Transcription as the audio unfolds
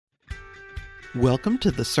Welcome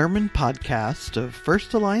to the Sermon Podcast of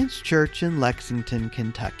First Alliance Church in Lexington,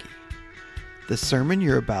 Kentucky. The sermon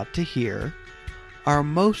you're about to hear, Our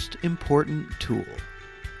Most Important Tool,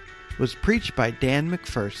 was preached by Dan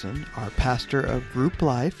McPherson, our pastor of Group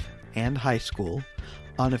Life and High School,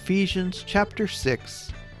 on Ephesians chapter 6,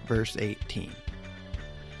 verse 18.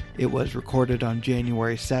 It was recorded on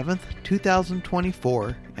January 7th,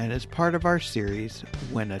 2024, and is part of our series,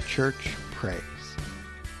 When a Church Prays.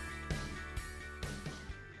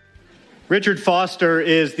 Richard Foster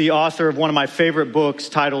is the author of one of my favorite books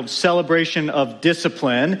titled Celebration of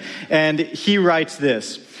Discipline, and he writes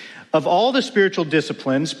this: of all the spiritual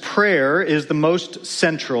disciplines, prayer is the most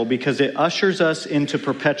central because it ushers us into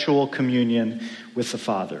perpetual communion with the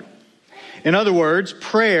Father. In other words,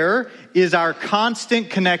 prayer is our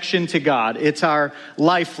constant connection to God. It's our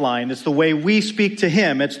lifeline. It's the way we speak to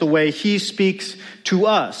Him. It's the way He speaks to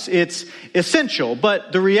us. It's essential,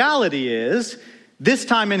 but the reality is, this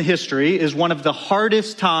time in history is one of the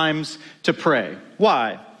hardest times to pray.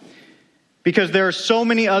 Why? Because there are so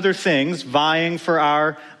many other things vying for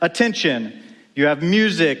our attention. You have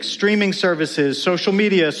music, streaming services, social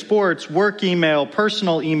media, sports, work email,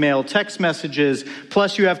 personal email, text messages,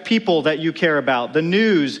 plus you have people that you care about, the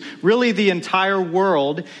news. Really, the entire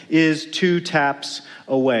world is 2 taps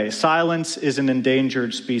away. Silence is an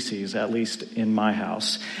endangered species, at least in my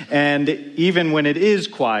house. And even when it is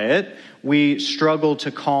quiet, we struggle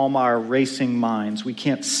to calm our racing minds. We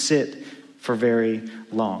can't sit for very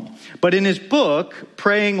long. But in his book,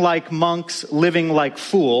 Praying Like Monks, Living Like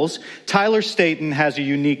Fools, Tyler Staton has a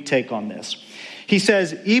unique take on this. He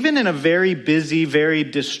says, even in a very busy, very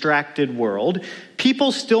distracted world,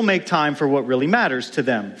 people still make time for what really matters to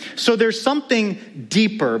them. So there's something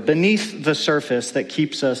deeper beneath the surface that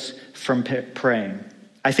keeps us from praying.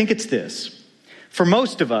 I think it's this. For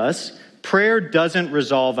most of us, prayer doesn't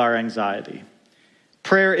resolve our anxiety.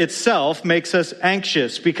 Prayer itself makes us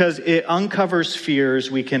anxious because it uncovers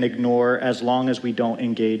fears we can ignore as long as we don't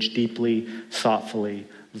engage deeply, thoughtfully,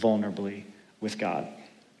 vulnerably with God.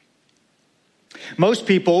 Most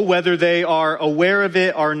people, whether they are aware of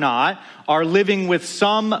it or not, are living with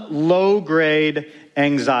some low-grade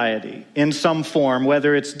anxiety in some form,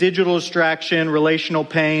 whether it's digital distraction, relational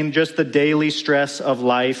pain, just the daily stress of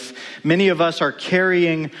life. Many of us are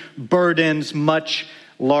carrying burdens much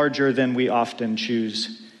larger than we often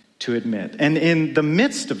choose to admit. And in the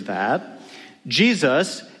midst of that,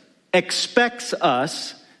 Jesus expects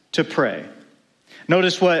us to pray.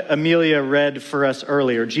 Notice what Amelia read for us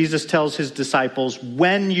earlier. Jesus tells his disciples,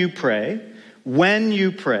 when you pray, when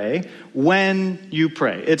you pray, when you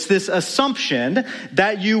pray. It's this assumption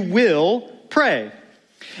that you will pray.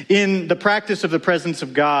 In the practice of the presence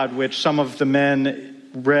of God, which some of the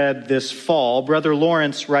men read this fall, Brother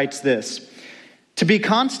Lawrence writes this: to be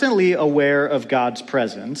constantly aware of God's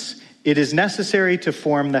presence, it is necessary to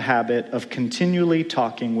form the habit of continually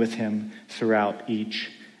talking with Him throughout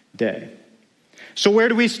each day. So where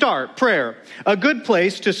do we start? Prayer. A good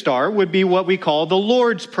place to start would be what we call the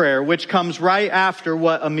Lord's Prayer, which comes right after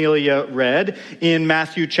what Amelia read in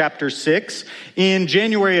Matthew chapter 6. In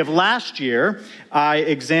January of last year, I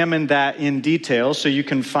examined that in detail, so you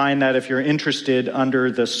can find that if you're interested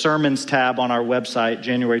under the Sermons tab on our website,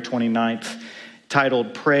 January 29th,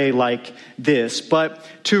 titled Pray Like This. But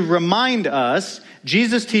to remind us,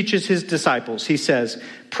 Jesus teaches his disciples, he says,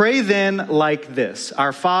 pray then like this: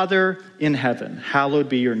 Our Father in heaven, hallowed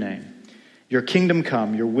be your name. Your kingdom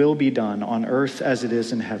come, your will be done on earth as it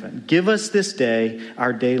is in heaven. Give us this day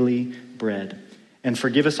our daily bread, and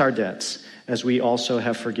forgive us our debts as we also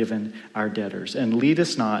have forgiven our debtors. And lead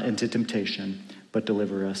us not into temptation, but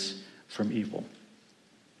deliver us from evil.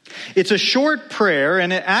 It's a short prayer,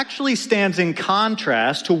 and it actually stands in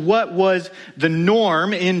contrast to what was the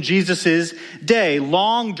norm in Jesus' day.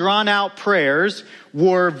 Long, drawn-out prayers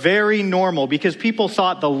were very normal because people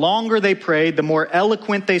thought the longer they prayed, the more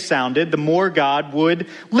eloquent they sounded, the more God would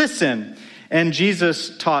listen. And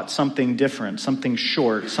Jesus taught something different, something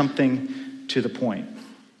short, something to the point.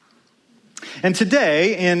 And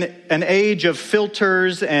today, in an age of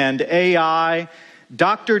filters and AI,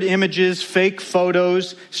 doctored images, fake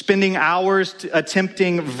photos, spending hours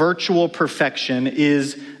attempting virtual perfection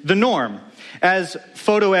is the norm. As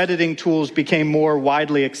photo editing tools became more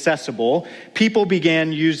widely accessible, people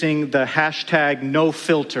began using the hashtag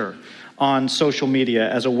 #NoFilter on social media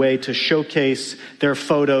as a way to showcase their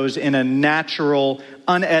photos in a natural,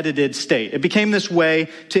 unedited state. It became this way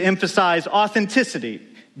to emphasize authenticity,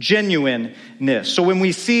 genuineness. So when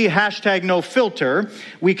we see hashtag #NoFilter,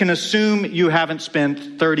 we can assume you haven't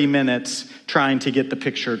spent 30 minutes trying to get the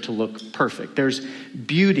picture to look perfect. There's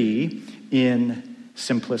beauty in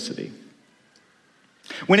simplicity.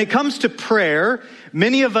 When it comes to prayer,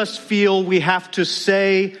 many of us feel we have to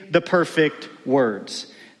say the perfect words,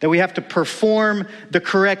 that we have to perform the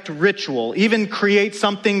correct ritual, even create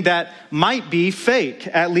something that might be fake,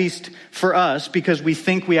 at least for us, because we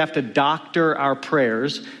think we have to doctor our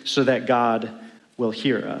prayers so that God will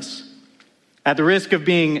hear us. At the risk of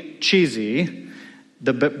being cheesy,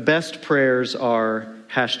 the best prayers are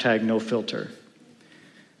 #NoFilter.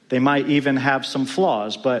 They might even have some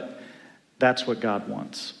flaws, but that's what God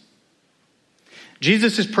wants.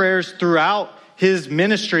 Jesus' prayers throughout his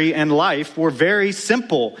ministry and life were very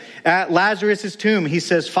simple. At Lazarus' tomb, he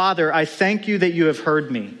says, "Father, I thank you that you have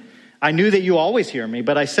heard me. I knew that you always hear me,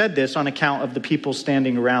 but I said this on account of the people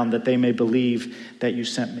standing around, that they may believe that you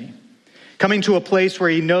sent me." Coming to a place where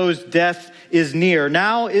he knows death is near.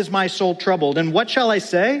 "Now is my soul troubled, and what shall I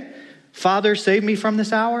say? Father, save me from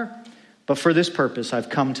this hour? But for this purpose I've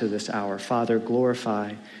come to this hour. Father,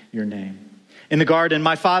 glorify your name." In the garden,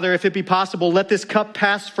 "My Father, if it be possible, let this cup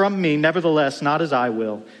pass from me. Nevertheless, not as I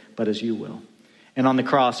will, but as you will." And on the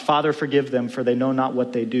cross, "Father, forgive them, for they know not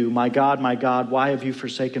what they do. My God, why have you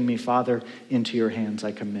forsaken me? Father, into your hands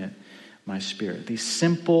I commit my spirit." These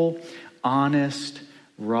simple, honest,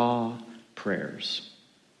 raw prayers.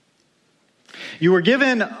 You were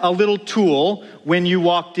given a little tool when you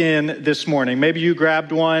walked in this morning. Maybe you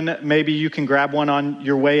grabbed one. Maybe you can grab one on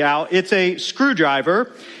your way out. It's a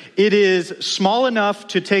screwdriver. It is small enough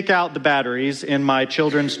to take out the batteries in my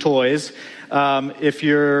children's toys. If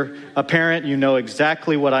you're a parent, you know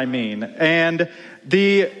exactly what I mean. And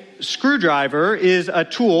the screwdriver is a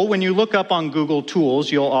tool. When you look up on Google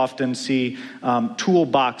Tools, you'll often see tool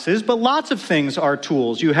boxes, but lots of things are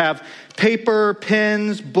tools. You have paper,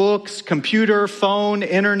 pens, books, computer, phone,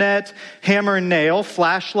 internet, hammer and nail,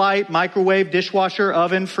 flashlight, microwave, dishwasher,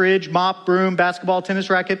 oven, fridge, mop, broom, basketball,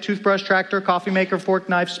 tennis racket, toothbrush, tractor, coffee maker, fork,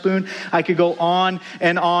 knife, spoon. I could go on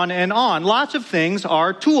and on and on. Lots of things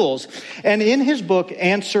are tools. And in his book,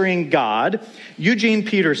 Answering God, Eugene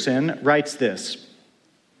Peterson writes this: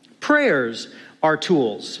 "Prayers are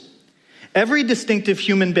tools. Every distinctive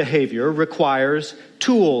human behavior requires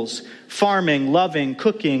tools: farming, loving,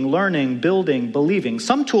 cooking, learning, building, believing.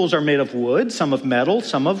 Some tools are made of wood, some of metal,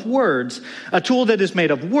 some of words. A tool that is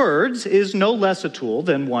made of words is no less a tool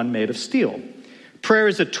than one made of steel. Prayer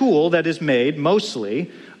is a tool that is made mostly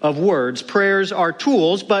of words. Prayers are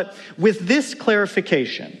tools, but with this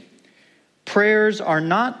clarification: prayers are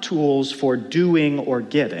not tools for doing or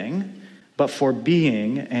getting, but for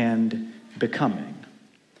being and becoming.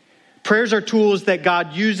 Prayers are tools that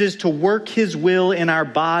God uses to work his will in our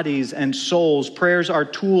bodies and souls. Prayers are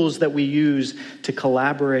tools that we use to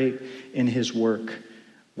collaborate in his work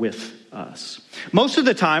with us. Most of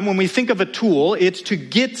the time, when we think of a tool, it's to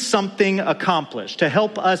get something accomplished, to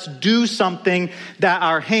help us do something that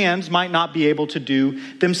our hands might not be able to do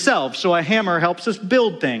themselves. So a hammer helps us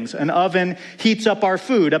build things. An oven heats up our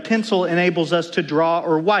food. A pencil enables us to draw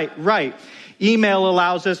or write. Email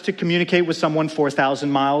allows us to communicate with someone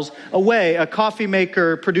 4,000 miles away. A coffee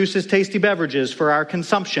maker produces tasty beverages for our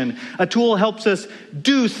consumption. A tool helps us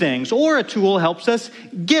do things, or a tool helps us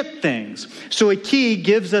get things. So a key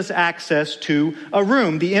gives us access to a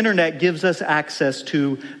room. The internet gives us access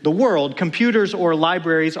to the world. Computers or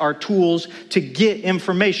libraries are tools to get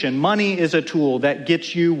information. Money is a tool that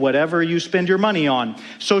gets you whatever you spend your money on.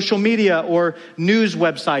 Social media or news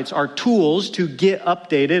websites are tools to get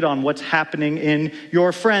updated on what's happening in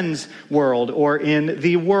your friend's world or in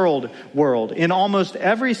the world. In almost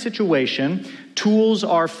every situation, tools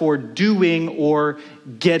are for doing or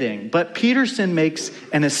getting. But Peterson makes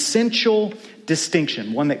an essential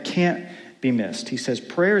distinction, one that can't be missed. He says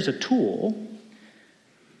prayer is a tool,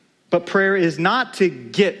 but prayer is not to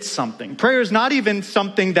get something. Prayer is not even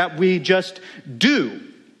something that we just do.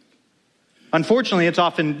 Unfortunately, it's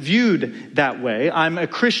often viewed that way. I'm a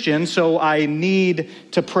Christian, so I need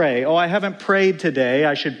to pray. Oh, I haven't prayed today.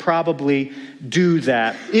 I should probably do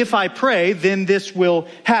that. If I pray, then this will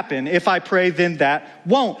happen. If I pray, then that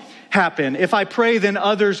won't happen. If I pray, then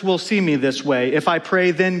others will see me this way. If I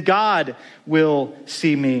pray, then God will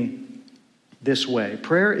see me this way.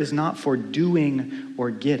 Prayer is not for doing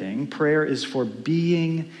or getting. Prayer is for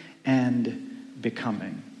being and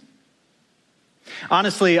becoming.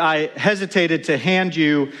 Honestly, I hesitated to hand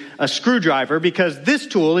you a screwdriver because this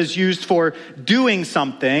tool is used for doing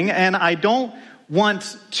something, and I don't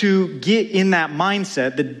want to get in that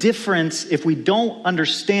mindset. The difference, if we don't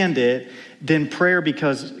understand it, then prayer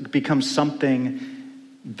becomes something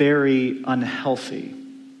very unhealthy.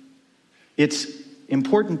 It's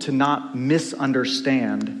important to not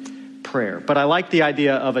misunderstand prayer. But I like the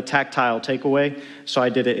idea of a tactile takeaway, so I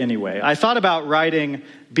did it anyway. I thought about writing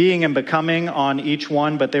being and becoming on each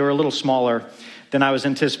one, but they were a little smaller than I was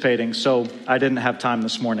anticipating, so I didn't have time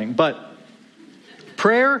this morning. But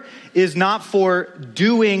prayer is not for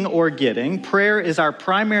doing or getting. Prayer is our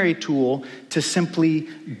primary tool to simply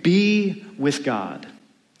be with God,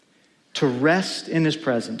 to rest in his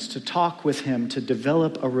presence, to talk with him, to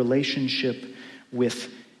develop a relationship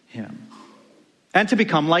with him, and to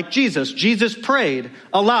become like Jesus. Jesus prayed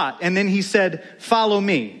a lot, and then he said, "Follow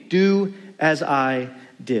me, do as I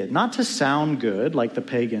did." Not to sound good like the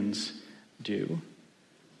pagans do,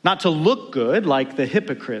 not to look good like the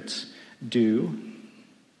hypocrites do,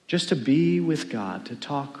 just to be with God, to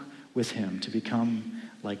talk with him, to become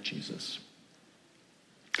like Jesus.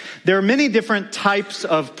 There are many different types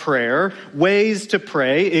of prayer, ways to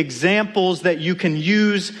pray, examples that you can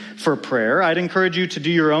use for prayer. I'd encourage you to do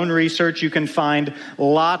your own research. You can find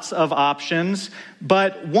lots of options.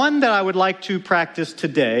 But one that I would like to practice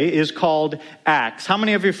today is called ACTS. How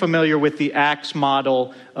many of you are familiar with the ACTS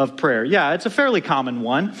model of prayer? Yeah, it's a fairly common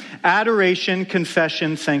one. Adoration,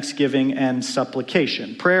 confession, thanksgiving, and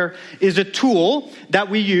supplication. Prayer is a tool that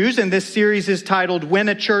we use, and this series is titled When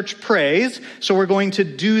a Church Prays. So we're going to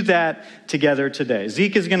do that together today.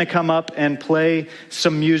 Zeke is going to come up and play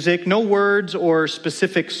some music. No words or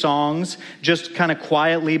specific songs, just kind of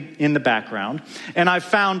quietly in the background. And I've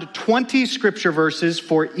found 20 scripture verses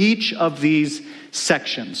for each of these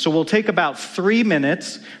sections. So we'll take about 3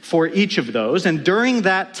 minutes for each of those. And during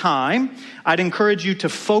that time, I'd encourage you to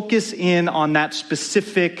focus in on that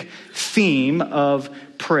specific theme of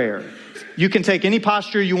prayer. You can take any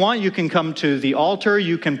posture you want. You can come to the altar.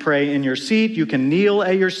 You can pray in your seat. You can kneel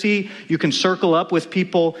at your seat. You can circle up with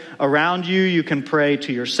people around you. You can pray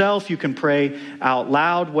to yourself. You can pray out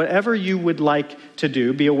loud. Whatever you would like to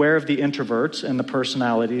do. Be aware of the introverts and the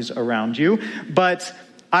personalities around you. But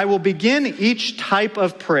I will begin each type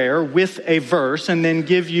of prayer with a verse and then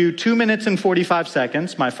give you 2 minutes and 45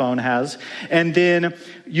 seconds, my phone has, and then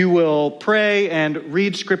you will pray and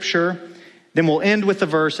read scripture. Then we'll end with the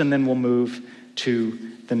verse, and then we'll move to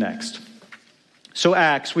the next. So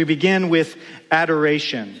Acts, we begin with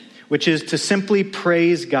adoration, which is to simply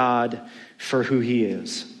praise God for who he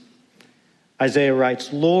is. Isaiah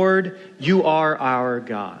writes, "Lord, you are our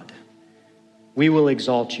God. We will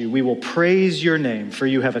exalt you. We will praise your name, for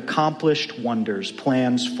you have accomplished wonders,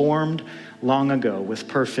 plans formed long ago with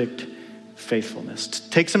perfect faithfulness."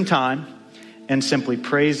 Take some time and simply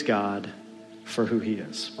praise God for who he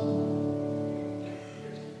is.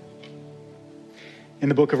 In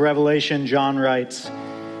the book of Revelation, John writes,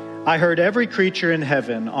 "I heard every creature in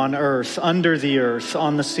heaven, on earth, under the earth,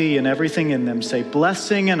 on the sea, and everything in them say,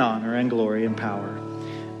 blessing and honor and glory and power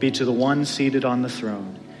be to the one seated on the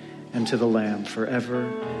throne and to the Lamb forever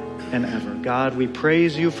and ever." God, we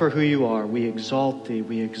praise you for who you are. We exalt thee,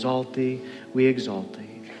 we exalt thee, we exalt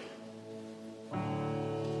thee.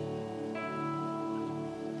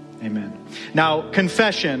 Amen. Now,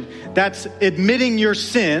 confession, that's admitting your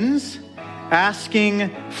sins,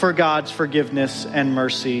 asking for God's forgiveness and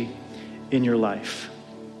mercy in your life.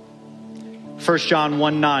 1 John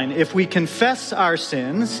 1:9, "If we confess our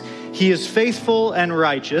sins, he is faithful and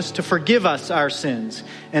righteous to forgive us our sins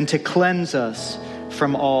and to cleanse us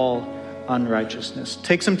from all unrighteousness."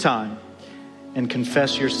 Take some time and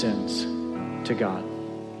confess your sins to God.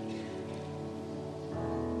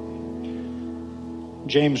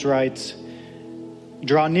 James writes,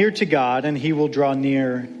 "Draw near to God and he will draw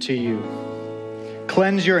near to you.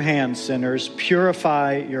 Cleanse your hands, sinners.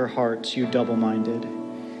 Purify your hearts, you double-minded.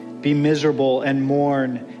 Be miserable and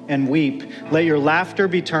mourn and weep. Let your laughter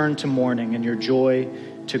be turned to mourning and your joy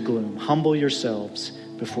to gloom. Humble yourselves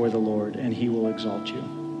before the Lord and he will exalt you."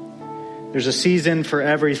 There's a season for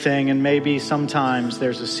everything, and maybe sometimes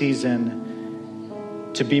there's a season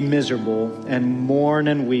to be miserable and mourn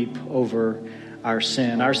and weep over our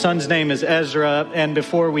sin. Our son's name is Ezra, and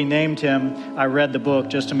before we named him, I read the book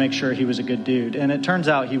just to make sure he was a good dude, and it turns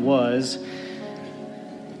out he was.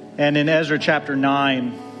 And in Ezra chapter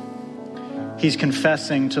 9, he's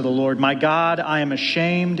confessing to the Lord, "My God, I am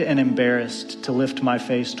ashamed and embarrassed to lift my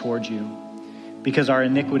face towards you, because our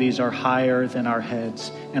iniquities are higher than our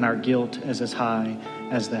heads, and our guilt is as high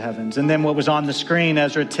as the heavens." And then what was on the screen,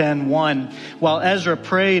 Ezra 10:1, while Ezra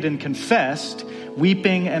prayed and confessed,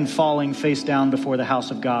 weeping and falling face down before the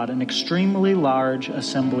house of God, an extremely large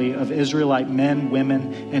assembly of Israelite men,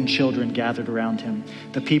 women, and children gathered around him.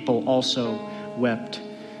 The people also wept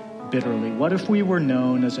bitterly. What if we were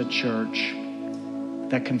known as a church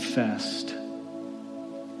that confessed,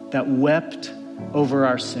 that wept over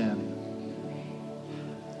our sin,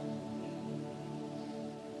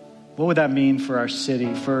 What would that mean for our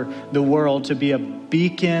city, for the world to be a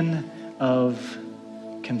beacon of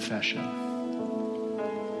confession?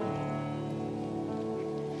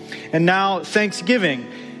 And now, thanksgiving.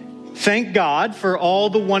 Thank God for all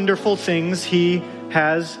the wonderful things he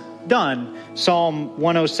has done. Psalm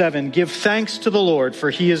 107, give thanks to the Lord, for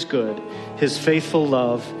he is good. His faithful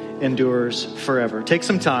love endures forever. Take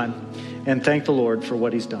some time and thank the Lord for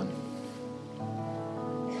what he's done.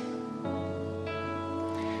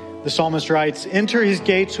 The psalmist writes, enter his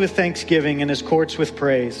gates with thanksgiving and his courts with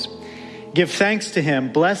praise. Give thanks to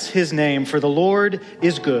him, bless his name, for the Lord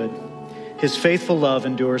is good. His faithful love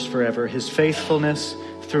endures forever, his faithfulness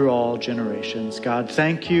through all generations. God,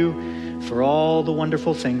 thank you for all the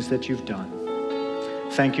wonderful things that you've done.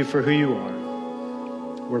 Thank you for who you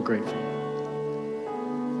are. We're grateful.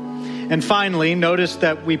 And finally, notice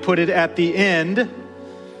that we put it at the end,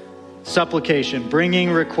 supplication,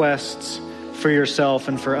 bringing requests for yourself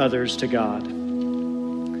and for others to God.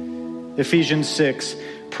 Ephesians 6,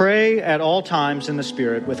 pray at all times in the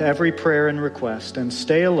Spirit with every prayer and request, and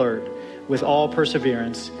stay alert with all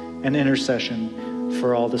perseverance and intercession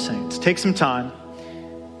for all the saints. Take some time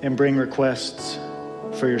and bring requests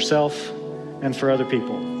for yourself and for other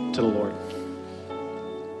people to the Lord.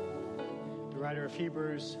 The writer of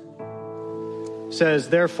Hebrews says,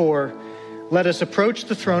 therefore, let us approach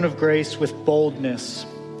the throne of grace with boldness,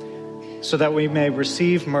 so that we may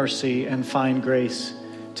receive mercy and find grace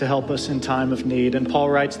to help us in time of need. And Paul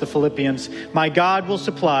writes to the Philippians, my God will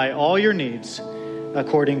supply all your needs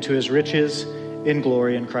according to his riches in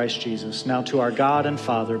glory in Christ Jesus. Now to our God and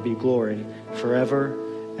Father be glory forever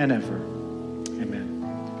and ever.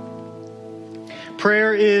 Amen.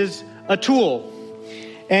 Prayer is a tool,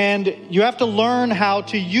 and you have to learn how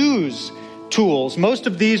to use tools. Most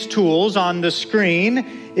of these tools on the screen,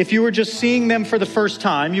 if you were just seeing them for the first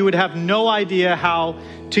time, you would have no idea how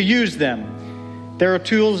to use them. There are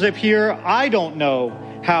tools up here I don't know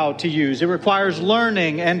how to use. It requires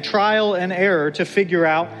learning and trial and error to figure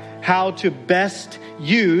out how to best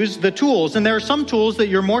use the tools. And there are some tools that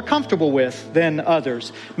you're more comfortable with than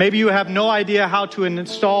others. Maybe you have no idea how to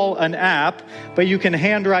install an app, but you can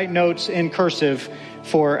handwrite notes in cursive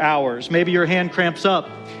for hours. Maybe your hand cramps up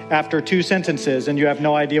after 2 sentences and you have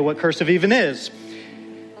no idea what cursive even is.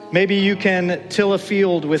 Maybe you can till a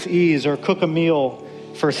field with ease or cook a meal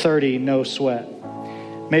for 30, no sweat.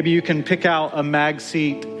 Maybe you can pick out a mag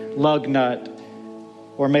seat lug nut,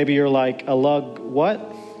 or maybe you're like, a lug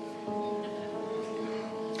what?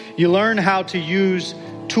 You learn how to use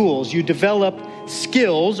tools. You develop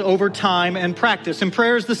skills over time and practice. And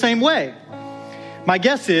prayer is the same way. My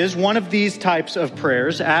guess is one of these types of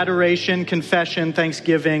prayers, adoration, confession,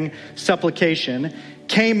 thanksgiving, supplication,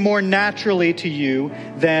 came more naturally to you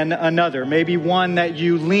than another. Maybe one that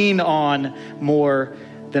you lean on more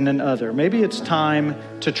than another. Maybe it's time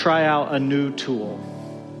to try out a new tool,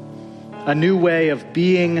 a new way of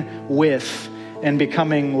being with and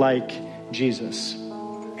becoming like Jesus.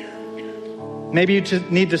 Maybe you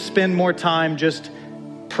need to spend more time just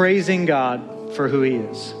praising God for who he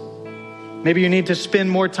is. Maybe you need to spend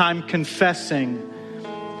more time confessing,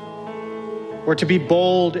 or to be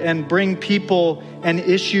bold and bring people and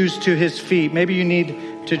issues to his feet. Maybe you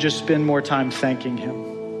need to just spend more time thanking him.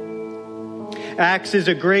 Acts is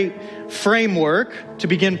a great framework to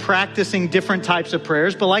begin practicing different types of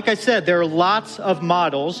prayers. But like I said, there are lots of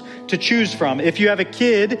models to choose from. If you have a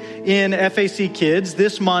kid in FAC Kids,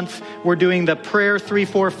 this month we're doing the Prayer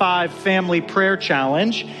 345 Family Prayer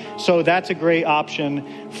Challenge. So that's a great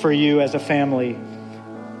option for you as a family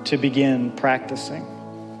to begin practicing.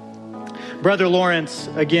 Brother Lawrence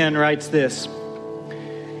again writes this: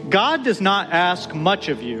 God does not ask much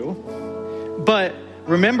of you, but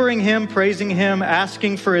remembering him, praising him,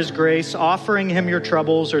 asking for his grace, offering him your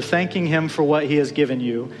troubles, or thanking him for what he has given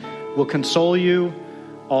you will console you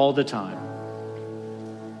all the time.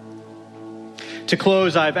 To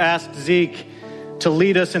close, I've asked Zeke to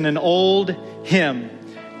lead us in an old hymn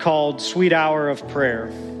called Sweet Hour of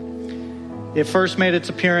Prayer. It first made its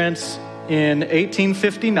appearance in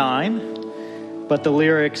 1859, but the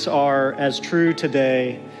lyrics are as true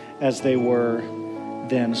today as they were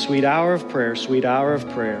then. Sweet hour of prayer,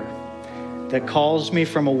 that calls me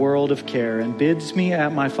from a world of care and bids me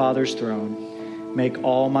at my Father's throne, make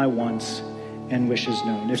all my wants and wishes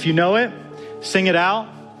known. If you know it, sing it out.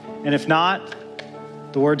 And if not,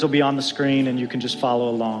 the words will be on the screen and you can just follow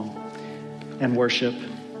along and worship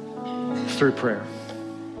through prayer.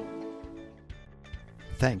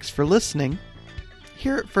 Thanks for listening.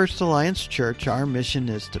 Here at First Alliance Church, our mission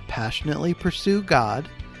is to passionately pursue God,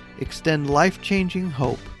 extend life-changing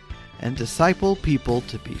hope, and disciple people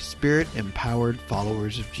to be Spirit-empowered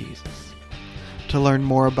followers of Jesus. To learn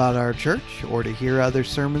more about our church or to hear other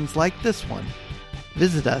sermons like this one,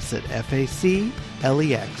 visit us at faclex.com.